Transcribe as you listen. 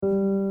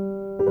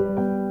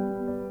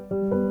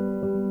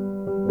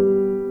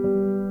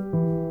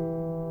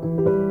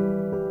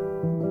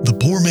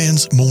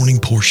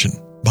portion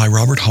by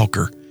Robert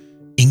Hawker,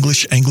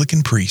 English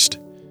Anglican priest,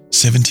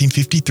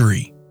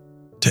 1753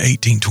 to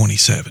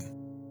 1827.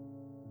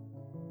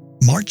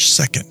 March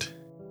 2nd.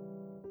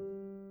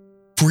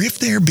 For if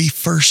there be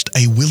first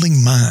a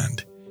willing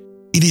mind,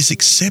 it is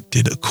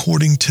accepted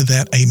according to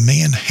that a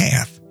man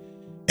hath,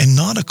 and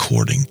not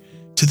according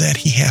to that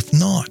he hath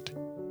not.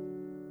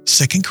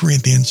 2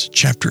 Corinthians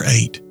chapter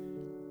 8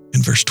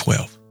 and verse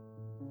 12.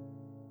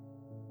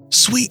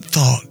 Sweet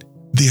thought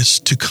this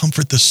to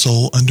comfort the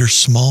soul under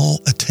small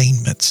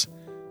attainments.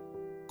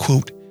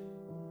 Quote,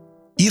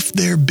 if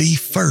there be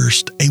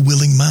first a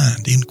willing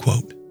mind, end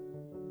quote.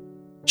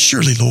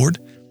 Surely, Lord,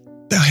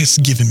 thou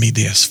hast given me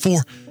this,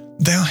 for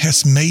thou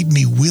hast made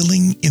me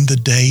willing in the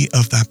day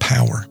of thy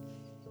power.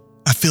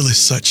 I feel as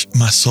such,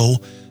 my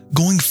soul,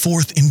 going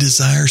forth in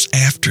desires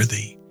after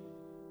thee,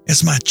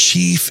 as my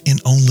chief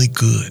and only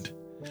good.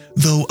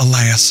 Though,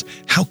 alas,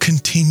 how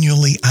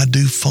continually I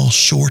do fall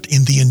short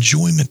in the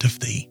enjoyment of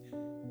thee.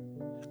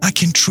 I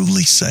can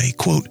truly say,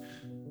 quote,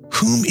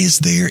 whom is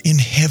there in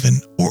heaven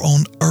or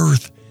on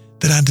earth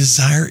that I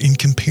desire in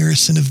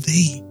comparison of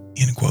thee,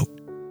 end quote.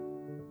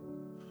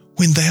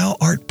 When thou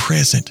art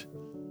present,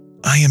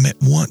 I am at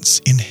once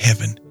in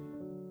heaven.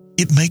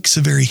 It makes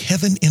a very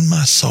heaven in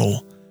my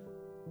soul.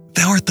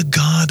 Thou art the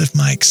God of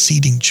my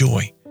exceeding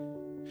joy.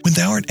 When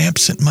thou art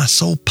absent, my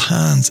soul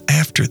pines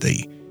after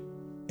thee.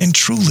 And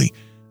truly,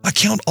 I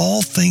count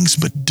all things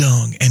but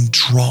dung and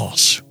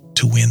dross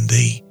to win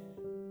thee.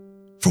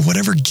 For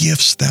whatever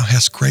gifts thou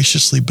hast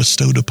graciously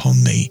bestowed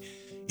upon me,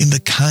 in the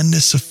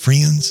kindness of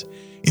friends,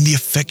 in the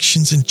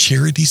affections and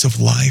charities of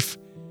life,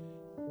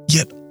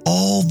 yet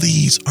all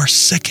these are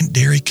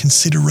secondary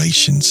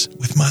considerations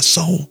with my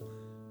soul.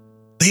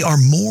 They are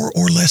more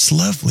or less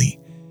lovely,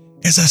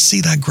 as I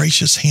see thy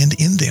gracious hand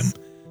in them,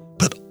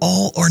 but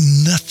all are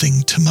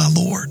nothing to my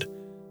Lord.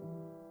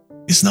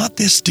 Is not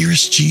this,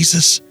 dearest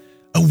Jesus,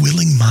 a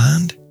willing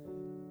mind?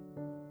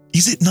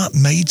 Is it not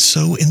made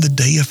so in the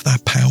day of thy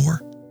power?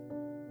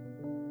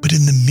 But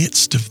in the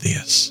midst of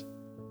this,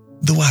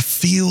 though I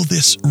feel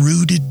this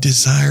rooted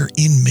desire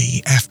in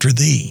me after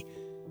thee,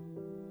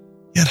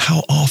 yet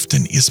how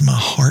often is my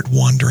heart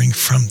wandering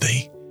from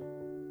thee?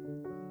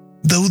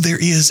 Though there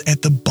is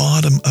at the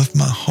bottom of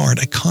my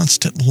heart a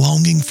constant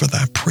longing for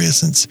thy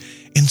presence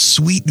and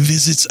sweet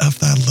visits of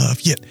thy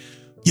love,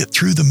 yet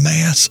through the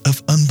mass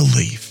of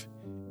unbelief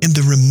and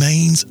the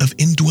remains of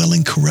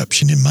indwelling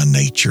corruption in my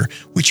nature,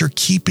 which are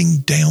keeping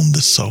down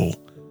the soul,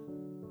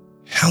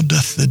 how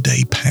doth the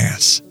day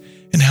pass,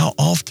 and how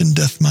often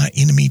doth my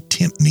enemy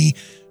tempt me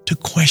to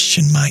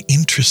question my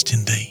interest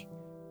in thee?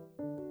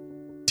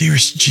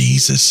 Dearest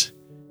Jesus,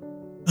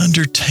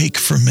 undertake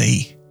for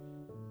me.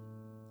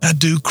 I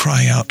do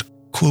cry out,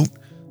 quote,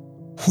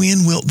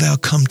 when wilt thou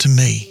come to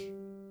me,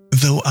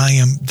 though I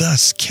am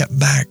thus kept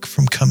back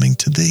from coming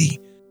to thee,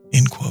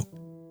 end quote.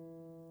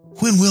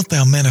 When wilt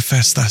thou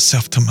manifest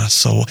thyself to my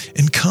soul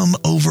and come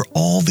over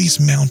all these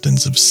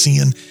mountains of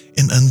sin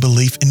and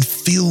unbelief and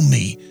fill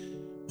me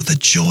with a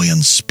joy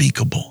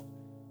unspeakable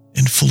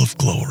and full of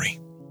glory?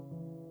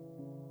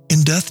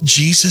 And doth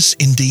Jesus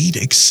indeed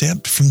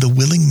accept from the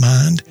willing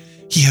mind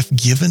he hath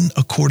given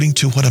according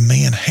to what a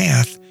man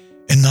hath,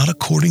 and not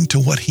according to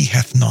what he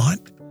hath not?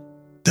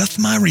 Doth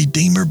my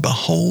Redeemer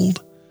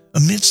behold,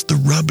 amidst the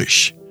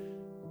rubbish,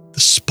 the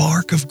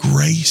spark of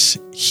grace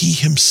he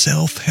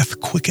himself hath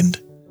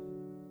quickened?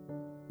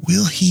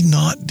 Will he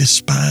not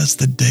despise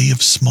the day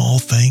of small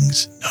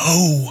things?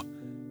 No,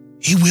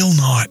 he will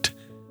not.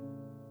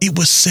 It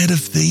was said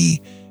of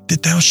thee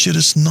that thou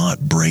shouldest not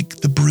break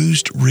the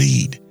bruised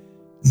reed,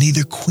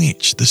 neither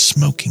quench the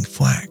smoking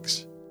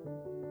flax.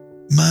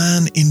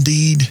 Mine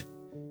indeed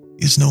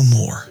is no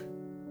more,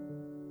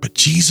 but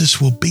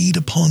Jesus will beat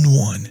upon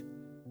one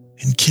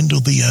and kindle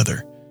the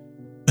other,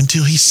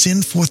 until he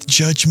send forth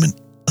judgment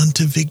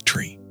unto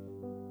victory.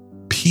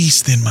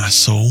 Peace then, my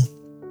soul.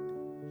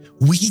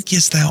 Weak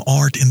as thou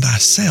art in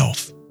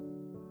thyself,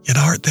 yet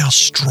art thou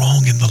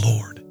strong in the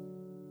Lord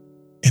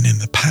and in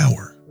the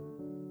power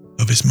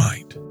of his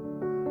might.